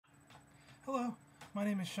Hello, my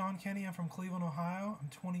name is Sean Kenny. I'm from Cleveland, Ohio. I'm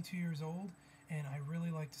 22 years old, and I really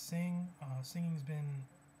like to sing. Singing's been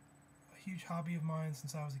a huge hobby of mine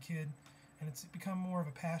since I was a kid, and it's become more of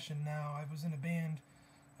a passion now. I was in a band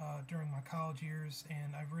during my college years,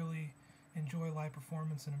 and I really enjoy live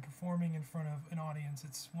performance, and performing in front of an audience.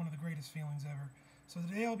 It's one of the greatest feelings ever. So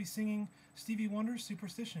today I'll be singing Stevie Wonder's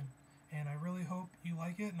Superstition, and I really hope you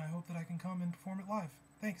like it, and I hope that I can come and perform it live.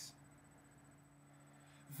 Thanks.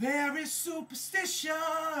 Very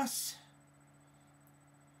superstitious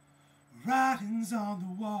writings on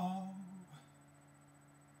the wall.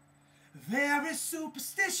 Very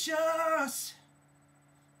superstitious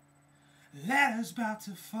letters about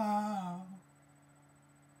to fall.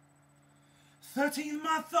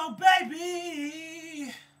 13-month-old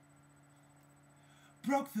baby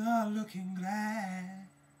broke the looking glass.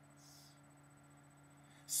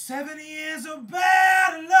 7 years of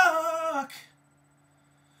bad luck,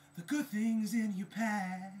 the good things in your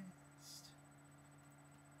past.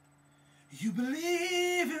 You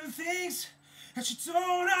believe in things that you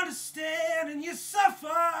don't understand, and you suffer.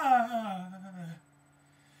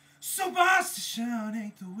 Superstition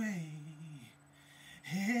ain't the way.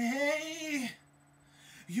 Hey,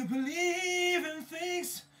 you believe in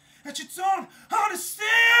things that you don't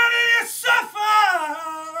understand, and you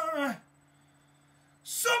suffer.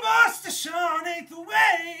 Superstition ain't the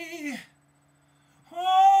way.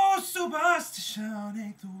 Oh, superstition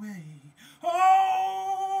ain't the way.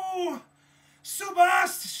 Oh,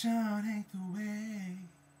 superstition ain't the way.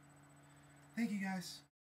 Thank you, guys.